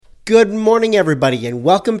Good morning, everybody, and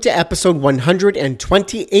welcome to episode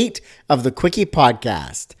 128 of the Quickie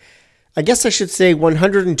Podcast. I guess I should say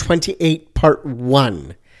 128 part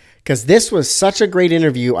 1, because this was such a great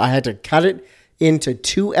interview, I had to cut it into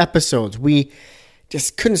 2 episodes. We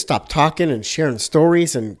just couldn't stop talking and sharing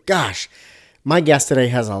stories, and gosh, my guest today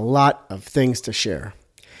has a lot of things to share.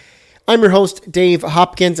 I'm your host, Dave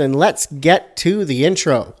Hopkins, and let's get to the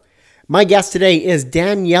intro. My guest today is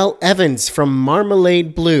Danielle Evans from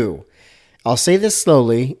Marmalade Bleue. I'll say this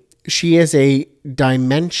slowly. She is a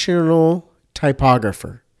dimensional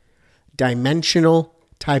typographer. Dimensional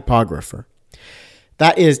typographer.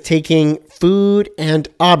 That is taking food and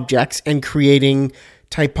objects and creating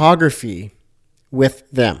typography with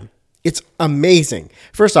them. It's amazing.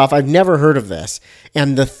 First off, I've never heard of this.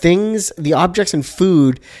 And the objects and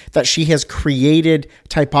food that she has created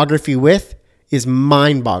typography with is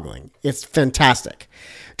mind-boggling. It's fantastic.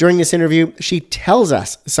 During this interview, she tells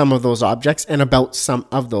us some of those objects and about some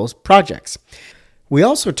of those projects. We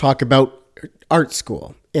also talk about art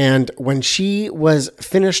school. And when she was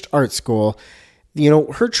finished art school,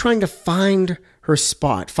 her trying to find her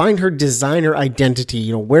spot, find her designer identity,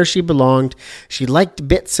 where she belonged. She liked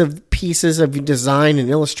bits of pieces of design and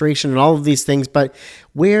illustration and all of these things, but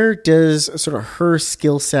where does sort of her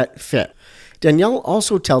skill set fit? Danielle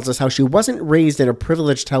also tells us how she wasn't raised in a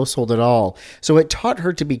privileged household at all, so it taught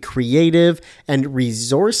her to be creative and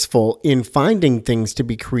resourceful in finding things to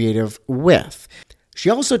be creative with.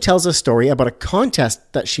 She also tells a story about a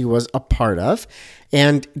contest that she was a part of,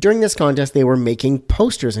 and during this contest, they were making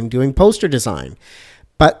posters and doing poster design.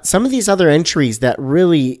 But some of these other entries that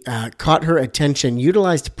really caught her attention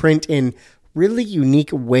utilized print in really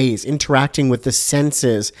unique ways, interacting with the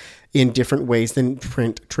senses in different ways than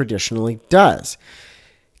print traditionally does.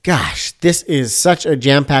 Gosh, this is such a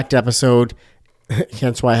jam-packed episode,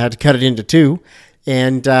 hence why I had to cut it into 2.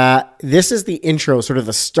 And this is the intro, sort of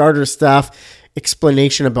the starter stuff,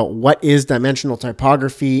 explanation about what is dimensional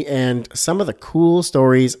typography and some of the cool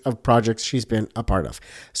stories of projects she's been a part of.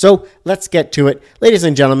 So let's get to it. Ladies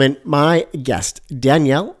and gentlemen, my guest,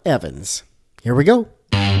 Danielle Evans. Here we go.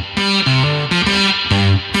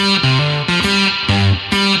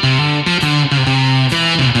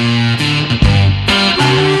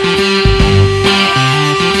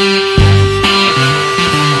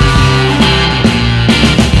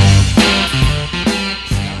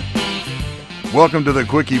 Welcome to the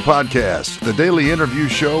Quickie Podcast, the daily interview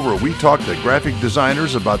show where we talk to graphic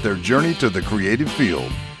designers about their journey to the creative field.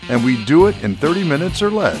 And we do it in 30 minutes or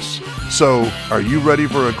less. So, are you ready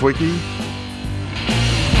for a Quickie?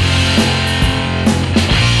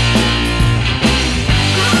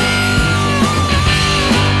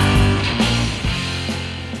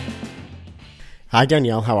 Hi,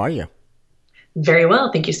 Danielle. How are you? Very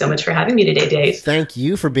well. Thank you so much for having me today, Dave. Thank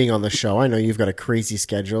you for being on the show. I know you've got a crazy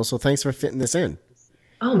schedule, so thanks for fitting this in.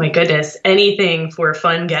 Oh my goodness. Anything for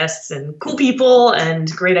fun guests and cool people and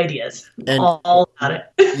great ideas. And all about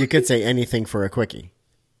it. You could say anything for a quickie.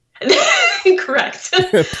 Correct.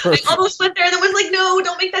 I almost went there and then was like, no,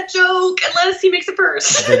 don't make that joke unless he makes a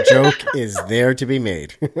purse. The joke is there to be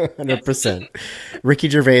made. 100%. Ricky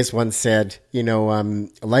Gervais once said,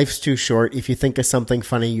 life's too short. If you think of something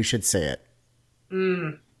funny, you should say it.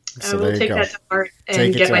 So I will take that to heart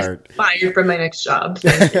and get myself fired from my next job.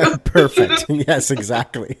 Thank you. Perfect. Yes,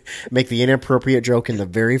 exactly. Make the inappropriate joke in the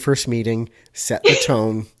very first meeting, set the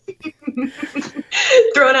tone.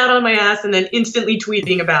 Throw it out on my ass and then instantly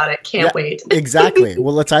tweeting about it. Can't wait. Exactly.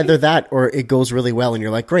 Well, it's either that or it goes really well and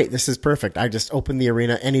you're like, great, this is perfect. I just opened the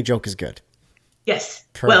arena. Any joke is good. Yes.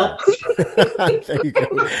 Perfect. Well. There you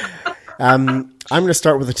go. I'm going to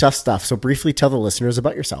start with the tough stuff. So briefly tell the listeners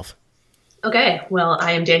about yourself. Okay, well,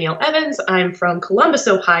 I am Danielle Evans. I'm from Columbus,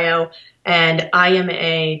 Ohio, and I am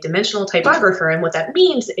a dimensional typographer. And what that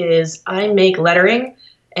means is I make lettering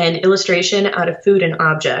and illustration out of food and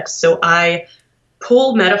objects. So I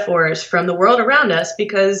pull metaphors from the world around us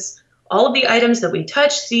because all of the items that we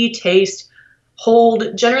touch, see, taste,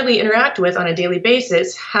 hold, generally interact with on a daily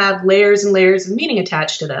basis have layers and layers of meaning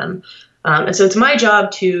attached to them. And so it's my job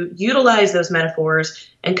to utilize those metaphors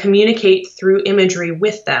and communicate through imagery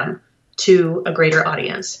with them to a greater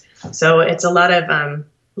audience. So it's a lot of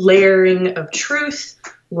layering of truth,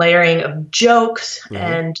 layering of jokes,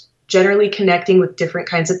 and generally connecting with different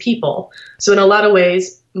kinds of people. So in a lot of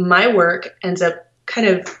ways, my work ends up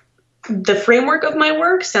the framework of my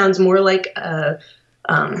work sounds more like a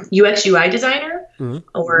UX UI designer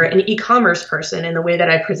or an e-commerce person in the way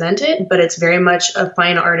that I present it, but it's very much a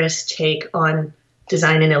fine artist take on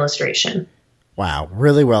design and illustration. Wow,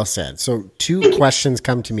 really well said. So 2 questions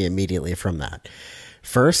come to me immediately from that.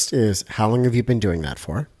 First is, how long have you been doing that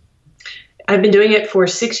for? I've been doing it for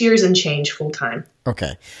 6 years and change full time.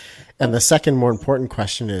 Okay. And the second more important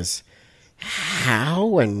question is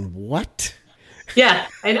how and what? Yeah,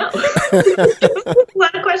 I know. A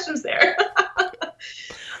lot of questions there.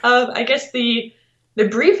 I guess the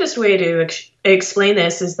briefest way to explain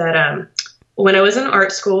this is that when I was in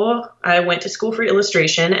art school, I went to school for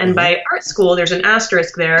illustration. And by art school, there's an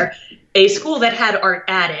asterisk there. A school that had art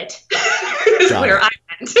at it is where I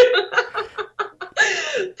went.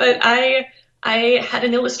 But I had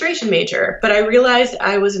an illustration major, but I realized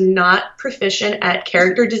I was not proficient at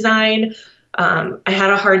character design. I had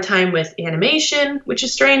a hard time with animation, which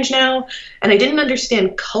is strange now, and I didn't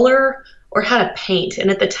understand color or how to paint.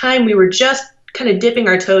 And at the time, we were just kind of dipping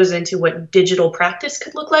our toes into what digital practice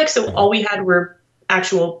could look like. So all we had were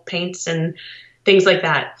actual paints and things like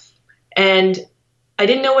that. And I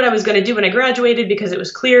didn't know what I was going to do when I graduated because it was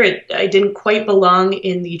clear I didn't quite belong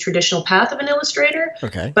in the traditional path of an illustrator.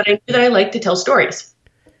 Okay. But I knew that I liked to tell stories.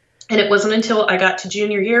 And it wasn't until I got to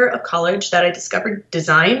junior year of college that I discovered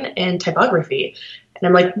design and typography. And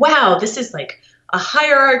I'm like, wow, this is like a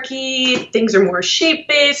hierarchy. Things are more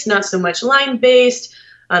shape-based, not so much line-based.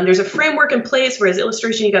 There's a framework in place, whereas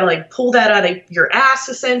illustration, you got to like pull that out of your ass,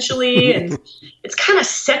 essentially. And it's kind of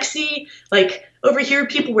sexy. Like over here,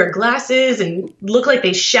 people wear glasses and look like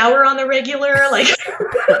they shower on the regular. Like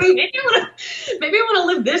maybe I want to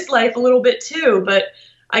live this life a little bit too, but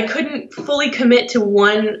I couldn't fully commit to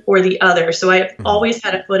one or the other. So I've always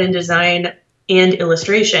had a foot in design and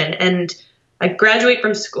illustration. And I graduate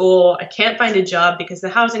from school. I can't find a job because the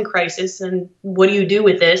housing crisis. And what do you do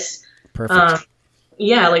with this? Perfect.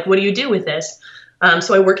 Like, what do you do with this?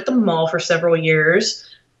 So I worked at the mall for several years,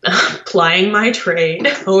 plying my trade,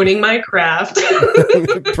 honing my craft.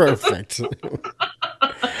 Perfect.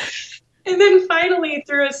 And then finally,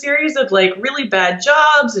 through a series of like really bad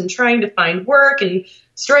jobs and trying to find work and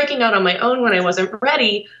striking out on my own when I wasn't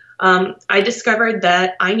ready, I discovered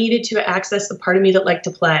that I needed to access the part of me that liked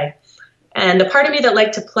to play. And the part of me that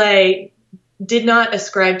liked to play did not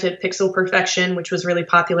ascribe to pixel perfection, which was really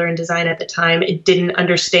popular in design at the time. It didn't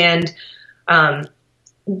understand the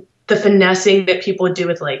finessing that people would do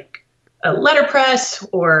with like a letterpress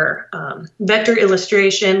or vector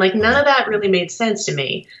illustration. Like none of that really made sense to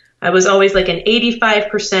me. I was always like an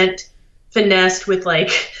 85% finessed with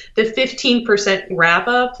like the 15% wrap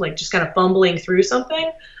up, like just kind of fumbling through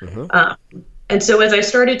something. And so as I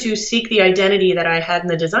started to seek the identity that I had in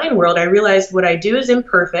the design world, I realized what I do is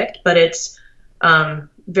imperfect, but it's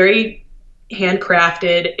very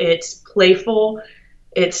handcrafted, it's playful,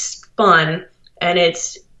 it's fun, and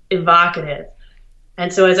it's evocative.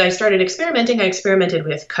 And so as I started experimenting, I experimented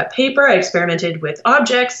with cut paper, I experimented with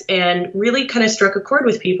objects, and really kind of struck a chord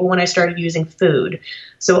with people when I started using food.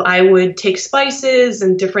 So I would take spices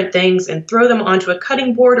and different things and throw them onto a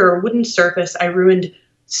cutting board or a wooden surface. I ruined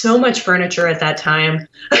so much furniture at that time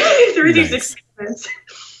through these experiments.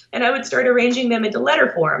 And I would start arranging them into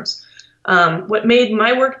letter forms. What made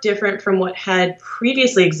my work different from what had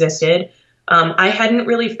previously existed, I hadn't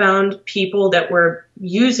really found people that were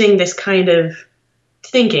using this kind of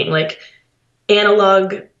thinking, like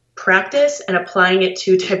analog practice and applying it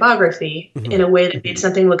to typography in a way that made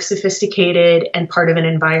something look sophisticated and part of an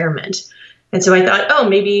environment. And so I thought, oh,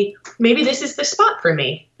 maybe this is the spot for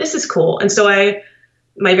me. This is cool. And so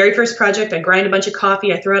my very first project, I grind a bunch of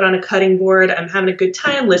coffee, I throw it on a cutting board, I'm having a good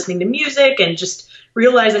time listening to music and just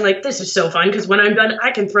realizing like, this is so fun because when I'm done,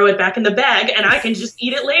 I can throw it back in the bag and I can just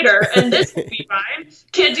eat it later and this will be fine.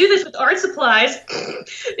 Can't do this with art supplies.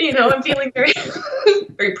 I'm feeling very,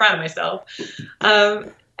 very proud of myself.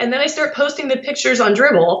 And then I start posting the pictures on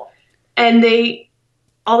Dribbble and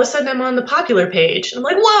all of a sudden I'm on the popular page. I'm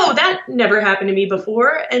like, whoa, that never happened to me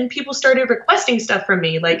before. And people started requesting stuff from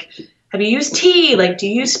me. Like, have you used tea? Like, do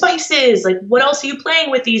you use spices? Like, what else are you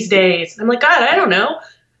playing with these days? I'm like, God, I don't know.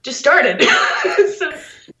 Just started. So,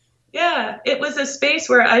 yeah, it was a space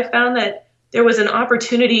where I found that there was an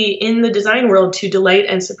opportunity in the design world to delight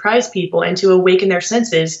and surprise people and to awaken their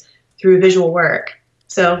senses through visual work.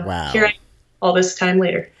 So Here I am all this time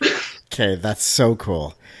later. Okay, that's so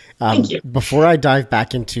cool. Thank you. Before I dive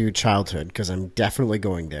back into childhood, because I'm definitely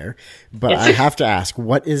going there, but Yes. I have to ask,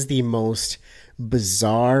 what is the most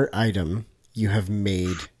bizarre item you have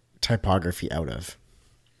made typography out of?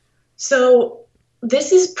 So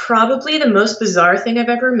this is probably the most bizarre thing I've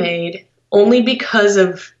ever made, only because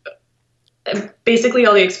of basically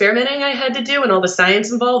all the experimenting I had to do and all the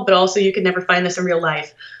science involved, but also you could never find this in real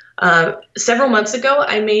life. Several months ago,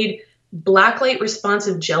 I made blacklight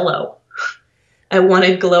responsive Jell-O. I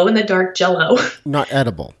wanted glow-in-the-dark Jell-O. Not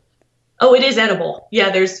edible. Oh, it is edible.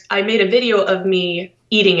 Yeah, I made a video of me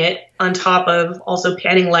eating it, on top of also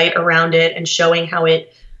panning light around it and showing how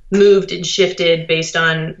it moved and shifted based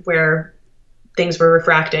on where things were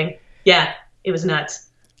refracting. Yeah, it was nuts.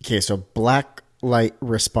 Okay, so black light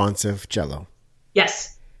responsive Jell-O.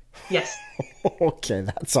 Yes. Yes. Okay,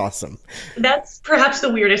 that's awesome. That's perhaps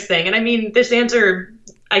the weirdest thing. And I mean, this answer,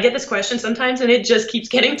 I get this question sometimes and it just keeps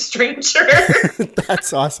getting stranger.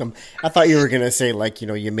 That's awesome. I thought you were going to say, like,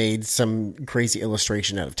 you made some crazy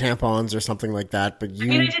illustration out of tampons or something like that, but you... I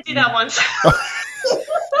mean, I did do that once.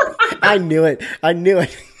 I knew it.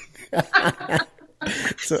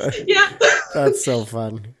 So, yeah. That's so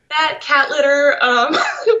fun. That cat litter,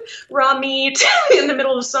 raw meat in the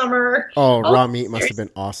middle of summer. Oh, raw meat must have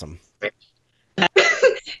been awesome.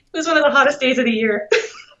 It was one of the hottest days of the year.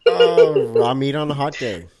 Oh, raw meat on a hot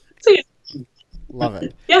day. Love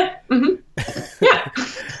it. Yeah. Mm-hmm. Yeah.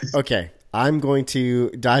 Okay, I'm going to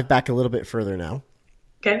dive back a little bit further now.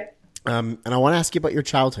 Okay. And I want to ask you about your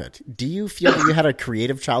childhood. Do you feel that you had a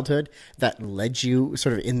creative childhood that led you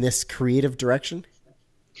sort of in this creative direction?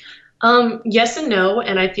 Yes and no,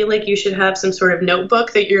 and I feel like you should have some sort of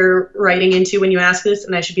notebook that you're writing into when you ask this,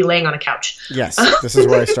 and I should be laying on a couch. Yes, this is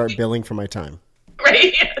where I start billing for my time.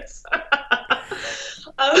 Right, yes.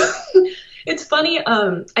 It's funny,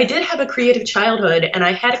 I did have a creative childhood, and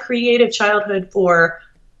I had a creative childhood for,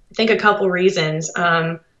 I think, a couple reasons.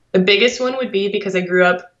 The biggest one would be because I grew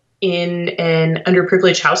up in an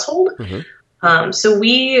underprivileged household. Mm-hmm. So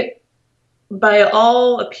we, by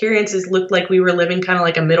all appearances, looked like we were living kind of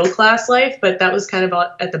like a middle-class life, but that was kind of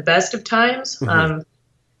at the best of times. Mm-hmm.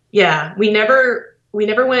 Yeah, we never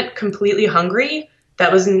went completely hungry.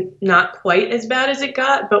 That was not quite as bad as it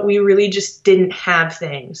got, but we really just didn't have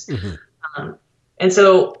things. Mm-hmm. And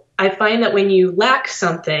so I find that when you lack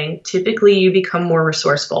something, typically you become more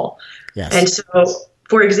resourceful. Yes. And so,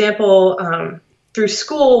 for example, through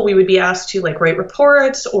school, we would be asked to like write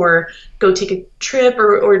reports or go take a trip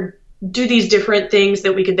or do these different things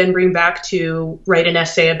that we could then bring back to write an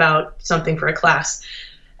essay about something for a class.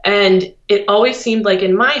 And it always seemed like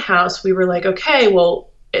in my house, we were like, okay, well,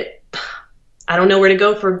 I don't know where to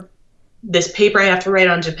go for this paper I have to write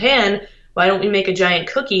on Japan. Why don't we make a giant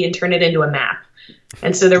cookie and turn it into a map?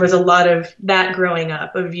 And so there was a lot of that growing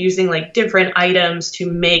up, of using like different items to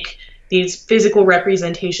make these physical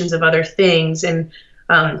representations of other things. And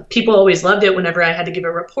people always loved it whenever I had to give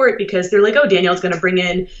a report, because they're like, oh, Danielle's going to bring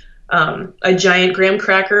in a giant graham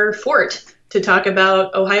cracker fort to talk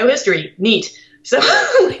about Ohio history. Neat. So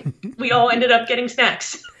we all ended up getting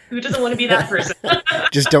snacks. Who doesn't want to be that person?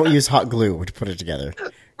 Just don't use hot glue to put it together.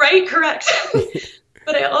 Right, correct.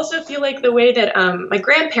 But I also feel like the way that my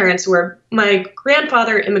grandparents were, my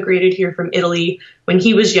grandfather immigrated here from Italy when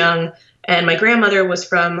he was young, and my grandmother was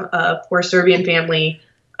from a poor Serbian family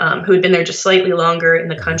who had been there just slightly longer in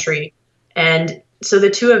the country. And so the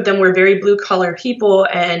two of them were very blue-collar people,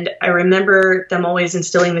 and I remember them always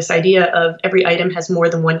instilling this idea of every item has more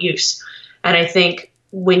than one use. And I think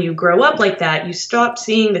when you grow up like that, you stop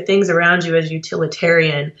seeing the things around you as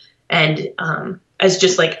utilitarian and as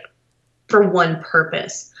just like for one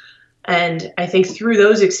purpose. And I think through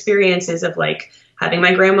those experiences of like having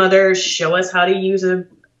my grandmother show us how to use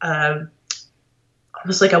almost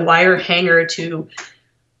like a wire hanger to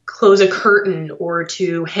close a curtain or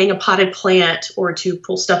to hang a potted plant or to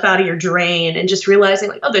pull stuff out of your drain, and just realizing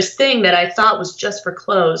like, oh, this thing that I thought was just for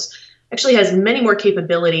clothes actually has many more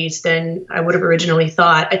capabilities than I would have originally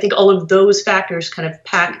thought. I think all of those factors kind of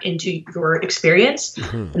pack into your experience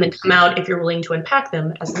and then come out if you're willing to unpack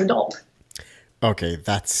them as an adult. Okay,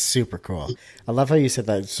 that's super cool. I love how you said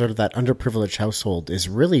that sort of that underprivileged household is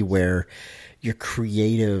really where your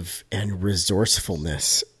creative and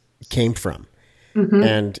resourcefulness came from. Mm-hmm.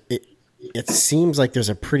 And it seems like there's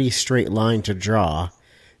a pretty straight line to draw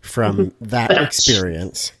from that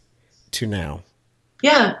experience to now.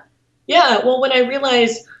 Yeah. Yeah. Well, when I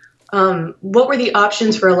realized what were the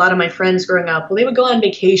options for a lot of my friends growing up, well, they would go on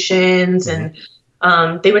vacations and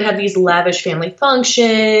they would have these lavish family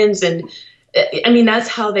functions. And I mean, that's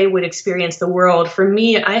how they would experience the world. For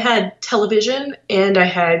me, I had television and I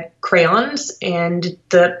had crayons, and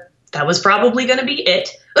that was probably going to be it,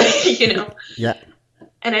 you know? Yeah.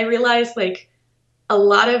 And I realized like a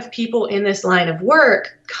lot of people in this line of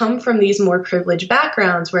work come from these more privileged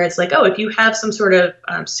backgrounds where it's like, oh, if you have some sort of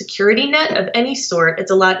security net of any sort,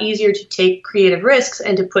 it's a lot easier to take creative risks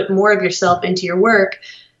and to put more of yourself into your work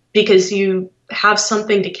because you have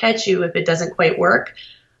something to catch you if it doesn't quite work.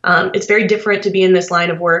 It's very different to be in this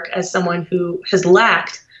line of work as someone who has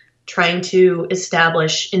lacked trying to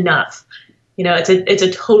establish enough. You know, it's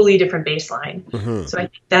a totally different baseline. Mm-hmm. So I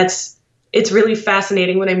think it's really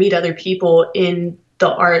fascinating when I meet other people in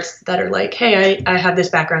the arts that are like, hey, I have this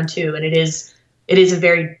background too. And it is a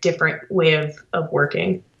very different way of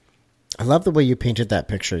working. I love the way you painted that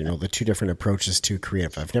picture, you know, the two different approaches to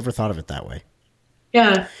creative. I've never thought of it that way.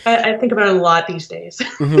 Yeah, I think about it a lot these days.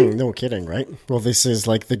 No kidding, right? Well, this is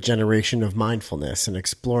like the generation of mindfulness and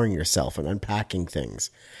exploring yourself and unpacking things.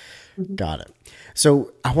 Got it.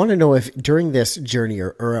 So I want to know if during this journey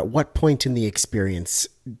or at what point in the experience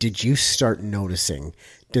did you start noticing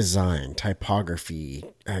design, typography,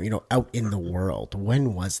 out in the world?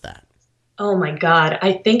 When was that? Oh my God.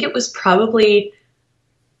 I think it was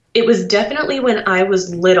definitely when I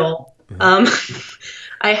was little.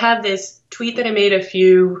 I have this tweet that I made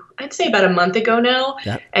I'd say about a month ago now.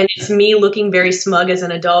 Yep. And it's me looking very smug as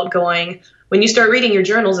an adult going, when you start reading your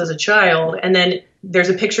journals as a child, and then there's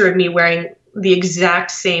a picture of me wearing the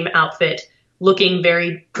exact same outfit, looking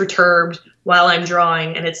very perturbed while I'm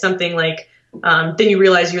drawing. And it's something like, then you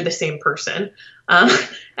realize you're the same person. And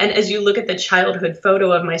as you look at the childhood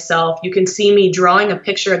photo of myself, you can see me drawing a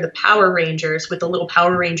picture of the Power Rangers with the little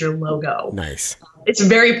Power Ranger logo. Nice. It's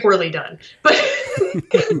very poorly done. But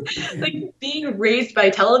like being raised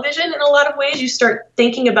by television, in a lot of ways, you start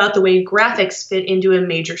thinking about the way graphics fit into a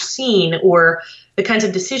major scene or the kinds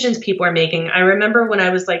of decisions people are making. I remember when I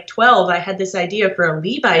was like 12, I had this idea for a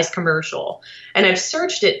Levi's commercial, and I've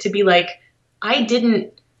searched it to be like, I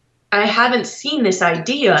haven't seen this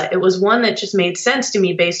idea. It was one that just made sense to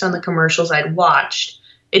me based on the commercials I'd watched.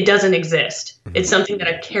 It doesn't exist. It's something that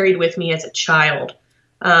I've carried with me as a child.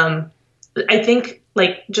 I think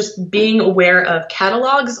like just being aware of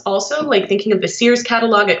catalogs also, like thinking of the Sears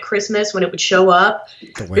catalog at Christmas when it would show up.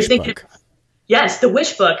 The wish book. Yes, the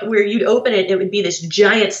wish book, where you'd open it, it would be this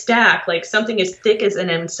giant stack, like something as thick as an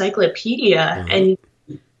encyclopedia. And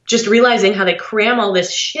just realizing how they cram all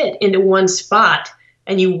this shit into one spot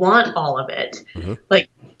and you want all of it. Like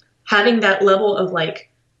having that level of like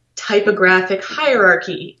typographic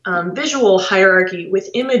hierarchy, visual hierarchy with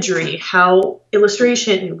imagery, how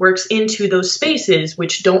illustration works into those spaces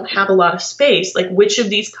which don't have a lot of space, like which of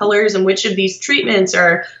these colors and which of these treatments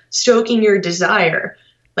are stoking your desire.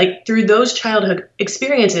 Like through those childhood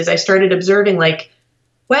experiences, I started observing like,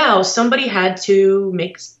 wow, somebody had to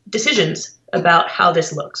make decisions about how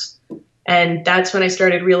this looks. And that's when I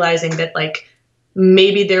started realizing that like,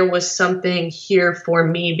 maybe there was something here for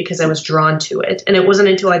me because I was drawn to it. And it wasn't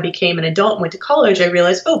until I became an adult and went to college, I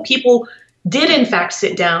realized, oh, people did in fact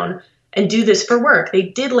sit down and do this for work. They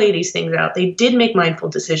did lay these things out. They did make mindful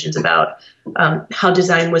decisions about how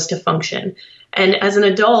design was to function. And as an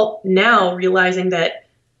adult now, realizing that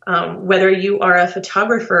whether you are a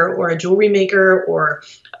photographer or a jewelry maker or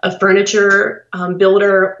a furniture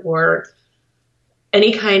builder or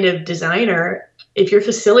any kind of designer, if you're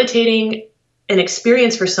facilitating an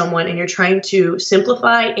experience for someone and you're trying to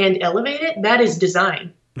simplify and elevate it, that is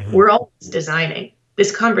design. We're always designing.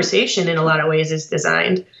 This conversation in a lot of ways is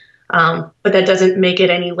designed, but that doesn't make it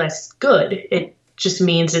any less good. It just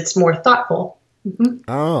means it's more thoughtful.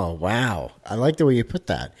 Oh, wow. I like the way you put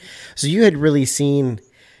that. So you had really seen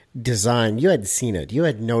design. You had seen it. You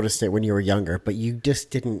had noticed it when you were younger, but you just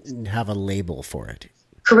didn't have a label for it.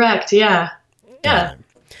 Correct. Yeah. Yeah.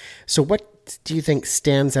 So what do you think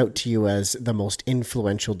stands out to you as the most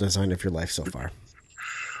influential design of your life so far?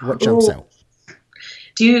 What jumps out?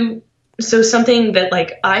 So something that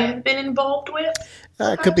like I have been involved with?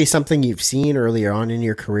 It could be something you've seen earlier on in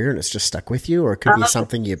your career and it's just stuck with you, or it could be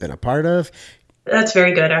something you've been a part of. That's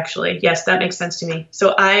very good, actually. Yes, that makes sense to me.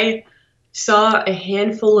 So I saw a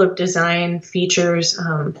handful of design features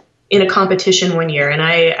in a competition one year, and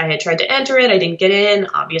I had tried to enter it. I didn't get in.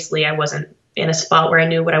 Obviously, I wasn't in a spot where I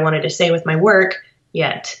knew what I wanted to say with my work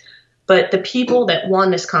yet. But the people that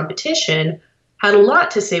won this competition had a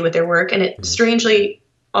lot to say with their work, and it strangely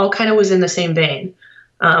all kind of was in the same vein.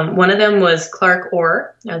 One of them was Clark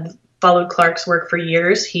Orr. I've followed Clark's work for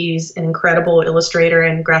years. He's an incredible illustrator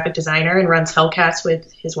and graphic designer and runs Hellcats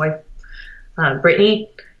with his wife, Brittany.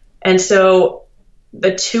 And so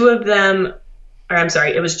the two of them,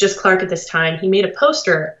 it was just Clark at this time. He made a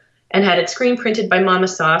poster and had it screen printed by Mama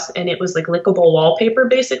Sauce, and it was like lickable wallpaper,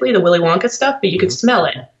 basically, the Willy Wonka stuff, but you could smell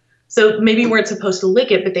it. So maybe you weren't supposed to lick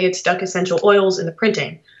it, but they had stuck essential oils in the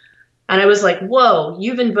printing. And I was like, whoa,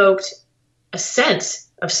 you've invoked a sense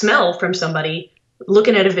of smell from somebody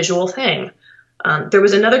looking at a visual thing. There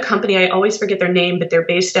was another company, I always forget their name, but they're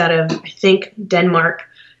based out of, I think, Denmark.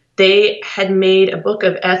 They had made a book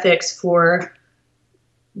of ethics for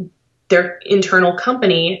their internal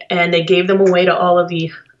company, and they gave them away to all of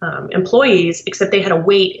the employees, except they had a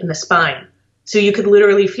weight in the spine. So you could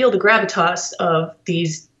literally feel the gravitas of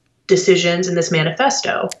these decisions in this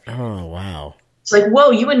manifesto. Oh, wow. It's like, whoa,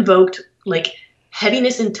 you invoked like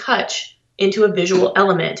heaviness and touch into a visual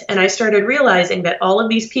element. And I started realizing that all of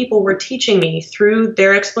these people were teaching me through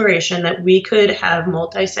their exploration that we could have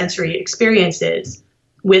multisensory experiences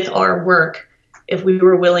with our work if we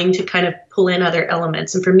were willing to kind of pull in other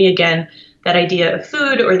elements. And for me, again, that idea of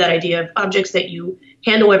food or that idea of objects that you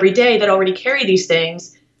handle every day that already carry these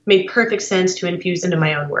things made perfect sense to infuse into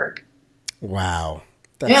my own work. Wow.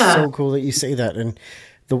 That's so cool that you say that. And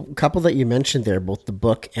the couple that you mentioned there, both the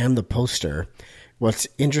book and the poster, what's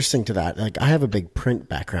interesting to that, like I have a big print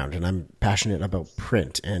background and I'm passionate about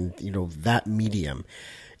print and, that medium.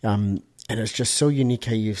 And it's just so unique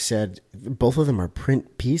how you've said both of them are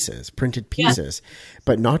printed pieces,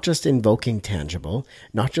 but not just invoking tangible,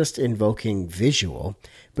 not just invoking visual,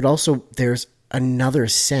 but also there's another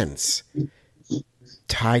sense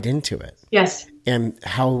tied into it. Yes. And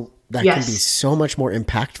how that can be so much more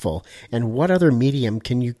impactful. And what other medium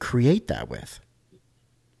can you create that with?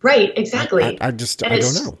 Right, exactly. I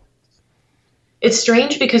don't know. It's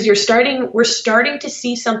strange because we're starting to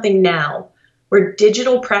see something now where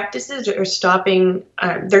digital practices are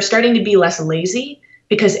they're starting to be less lazy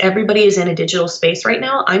because everybody is in a digital space right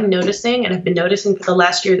now. I'm noticing, and I've been noticing for the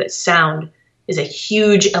last year, that sound is a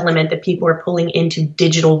huge element that people are pulling into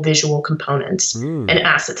digital visual components and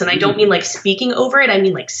assets. And I don't mean like speaking over it. I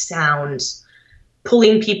mean like sounds,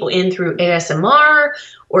 pulling people in through ASMR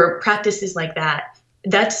or practices like that.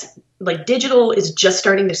 That's like digital is just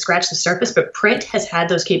starting to scratch the surface, but print has had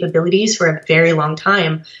those capabilities for a very long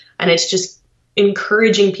time. And it's just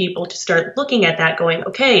encouraging people to start looking at that going,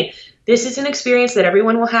 okay, this is an experience that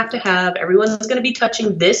everyone will have to have. Everyone's going to be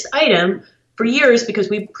touching this item for years because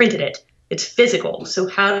we printed it. It's physical. So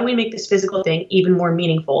how do we make this physical thing even more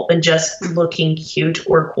meaningful than just looking cute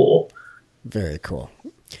or cool? Very cool.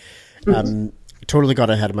 Totally got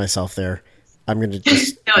ahead of myself there. I'm going to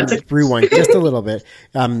just rewind just a little bit.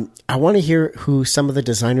 I want to hear who some of the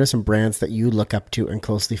designers and brands that you look up to and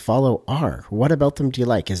closely follow are. What about them do you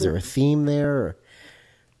like? Is there a theme there? Or?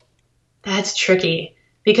 That's tricky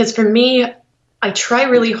because for me, I try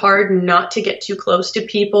really hard not to get too close to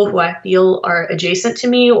people who I feel are adjacent to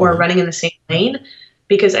me or running in the same lane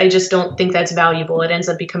because I just don't think that's valuable. It ends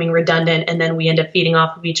up becoming redundant and then we end up feeding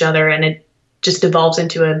off of each other and it just devolves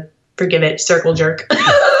into a, forgive it, circle jerk.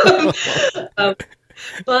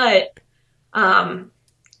 But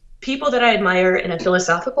people that I admire in a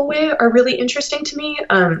philosophical way are really interesting to me.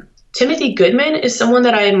 Timothy Goodman is someone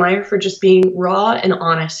that I admire for just being raw and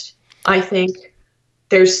honest. I think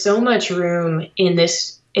there's so much room in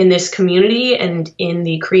this community and in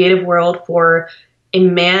the creative world for a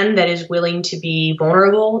man that is willing to be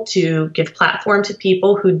vulnerable, to give platform to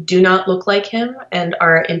people who do not look like him and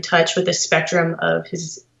are in touch with the spectrum of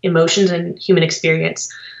his emotions and human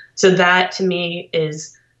experience. So that to me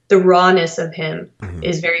is the rawness of him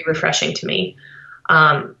is very refreshing to me.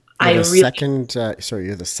 You're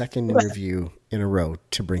the second interview in a row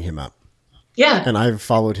to bring him up. Yeah. And I've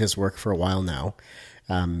followed his work for a while now.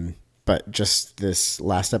 But just this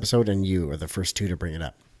last episode and you are the first two to bring it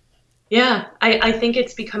up. Yeah, I think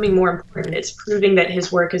it's becoming more important. It's proving that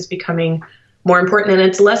his work is becoming more important. And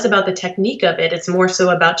it's less about the technique of it. It's more so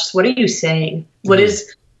about just what are you saying? What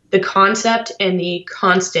is the concept and the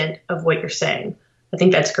constant of what you're saying? I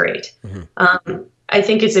think that's great. I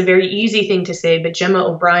think it's a very easy thing to say, but Gemma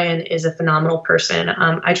O'Brien is a phenomenal person.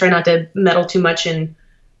 I try not to meddle too much in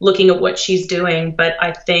looking at what she's doing, but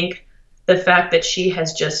I think the fact that she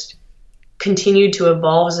has just continued to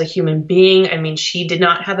evolve as a human being. I mean, she did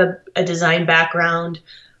not have a design background.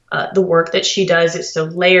 The work that she does is so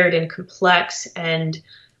layered and complex. And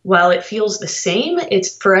while it feels the same,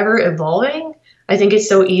 it's forever evolving. I think it's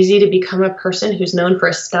so easy to become a person who's known for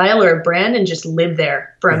a style or a brand and just live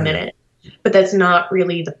there for a minute. But that's not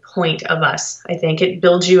really the point of us. I think it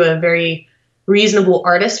builds you a very reasonable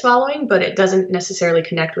artist following, but it doesn't necessarily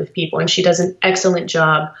connect with people. And she does an excellent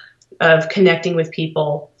job of connecting with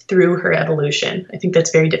people through her evolution. I think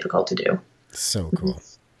that's very difficult to do. So cool.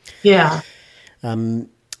 Yeah.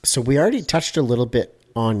 So we already touched a little bit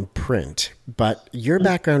on print, but your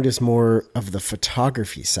background is more of the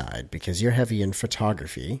photography side because you're heavy in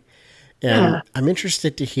photography. And I'm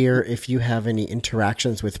interested to hear if you have any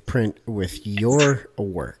interactions with print with your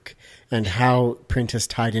work and how print has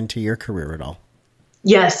tied into your career at all.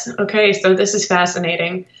 Yes. Okay. So this is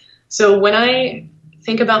fascinating. So when I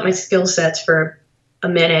think about my skill sets for a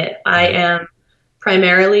minute, I am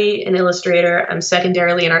primarily an illustrator, I'm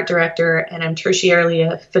secondarily an art director, and I'm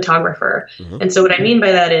tertiarily a photographer. And so what I mean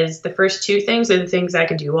by that is the first two things are the things I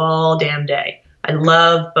could do all damn day. I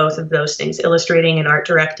love both of those things, illustrating and art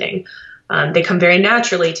directing. They come very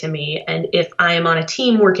naturally to me. And if I am on a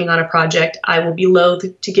team working on a project, I will be loath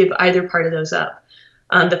to give either part of those up.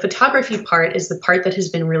 The photography part is the part that has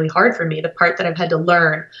been really hard for me, the part that I've had to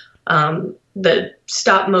learn. The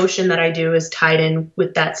stop motion that I do is tied in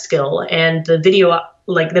with that skill, and the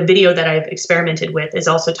video that I've experimented with is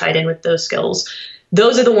also tied in with those skills.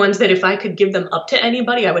 Those are the ones that if I could give them up to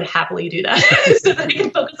anybody, I would happily do that so that I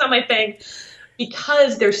can focus on my thing,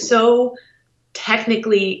 because they're so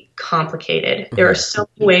technically complicated. There are so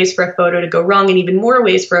many ways for a photo to go wrong, and even more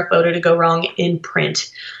ways for a photo to go wrong in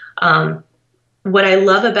print. What I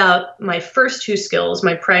love about my first two skills,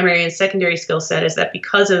 my primary and secondary skill set, is that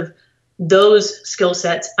because of those skill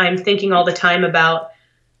sets, I'm thinking all the time about,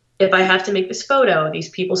 if I have to make this photo, these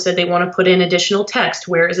people said they want to put in additional text.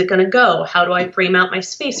 Where is it going to go? How do I frame out my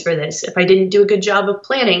space for this? If I didn't do a good job of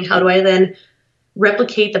planning, how do I then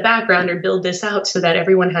replicate the background or build this out so that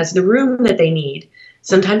everyone has the room that they need?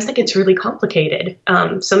 Sometimes that gets really complicated.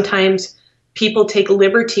 Sometimes people take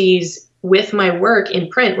liberties with my work in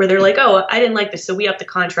print where they're like, oh, I didn't like this, so we upped the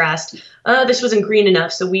contrast. This wasn't green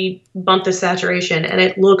enough, so we bumped the saturation, and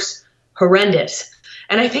it looks horrendous.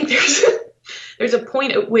 And I think there's a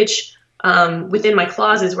point at which within my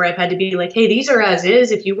clauses where I've had to be like, hey, these are as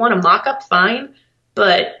is. If you want to mock up, fine.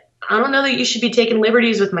 But I don't know that you should be taking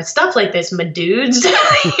liberties with my stuff like this, my dudes.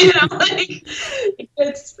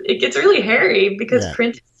 It gets really hairy because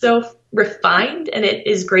print is so refined, and it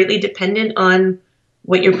is greatly dependent on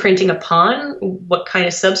what you're printing upon, what kind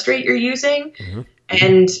of substrate you're using,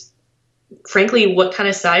 and frankly, what kind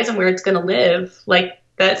of size and where it's going to live. Like,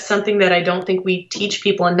 that's something that I don't think we teach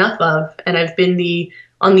people enough of. And I've been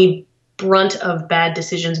on the brunt of bad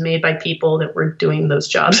decisions made by people that were doing those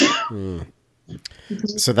jobs.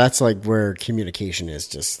 So that's like where communication is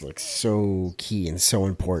just like so key and so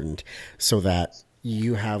important, so that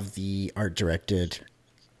you have the art directed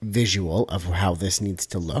visual of how this needs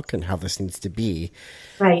to look and how this needs to be.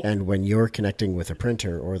 Right. And when you're connecting with a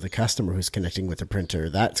printer, or the customer who's connecting with a printer,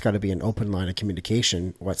 that's got to be an open line of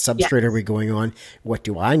communication. What substrate are we going on? What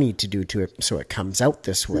do I need to do to it so it comes out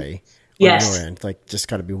this way on your end? Like, just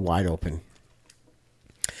got to be wide open.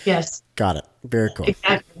 Yes. Got it. Very cool.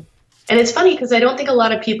 Exactly. And it's funny because I don't think a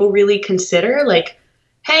lot of people really consider, like,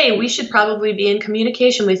 hey, we should probably be in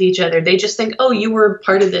communication with each other. They just think, oh, you were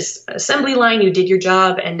part of this assembly line, you did your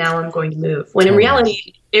job, and now I'm going to move. When in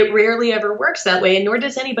reality, it rarely ever works that way, and nor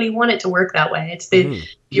does anybody want it to work that way. It's the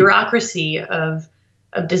bureaucracy of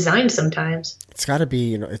design sometimes. It's got to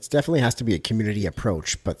be, it definitely has to be a community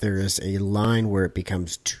approach, but there is a line where it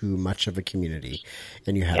becomes too much of a community,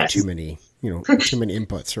 and you have too many, too many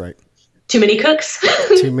inputs, right? Too many cooks.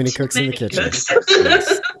 Too many cooks in the kitchen.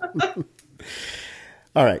 Yes.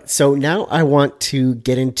 All right. So now I want to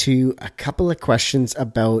get into a couple of questions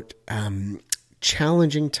about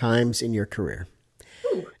challenging times in your career.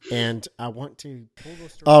 Ooh. And I want to pull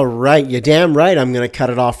those through. All right. You're damn right. I'm going to cut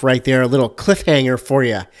it off right there. A little cliffhanger for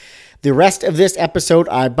you. The rest of this episode,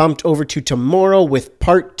 I bumped over to tomorrow with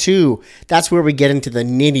part 2. That's where we get into the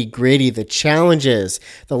nitty gritty, the challenges,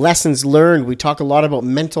 the lessons learned. We talk a lot about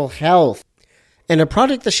mental health, and a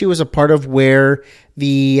project that she was a part of where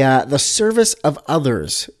the service of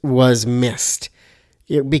others was missed.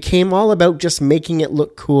 It became all about just making it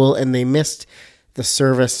look cool, and they missed the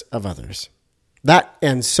service of others. That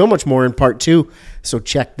and so much more in part 2. So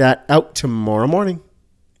check that out tomorrow morning.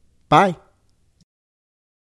 Bye.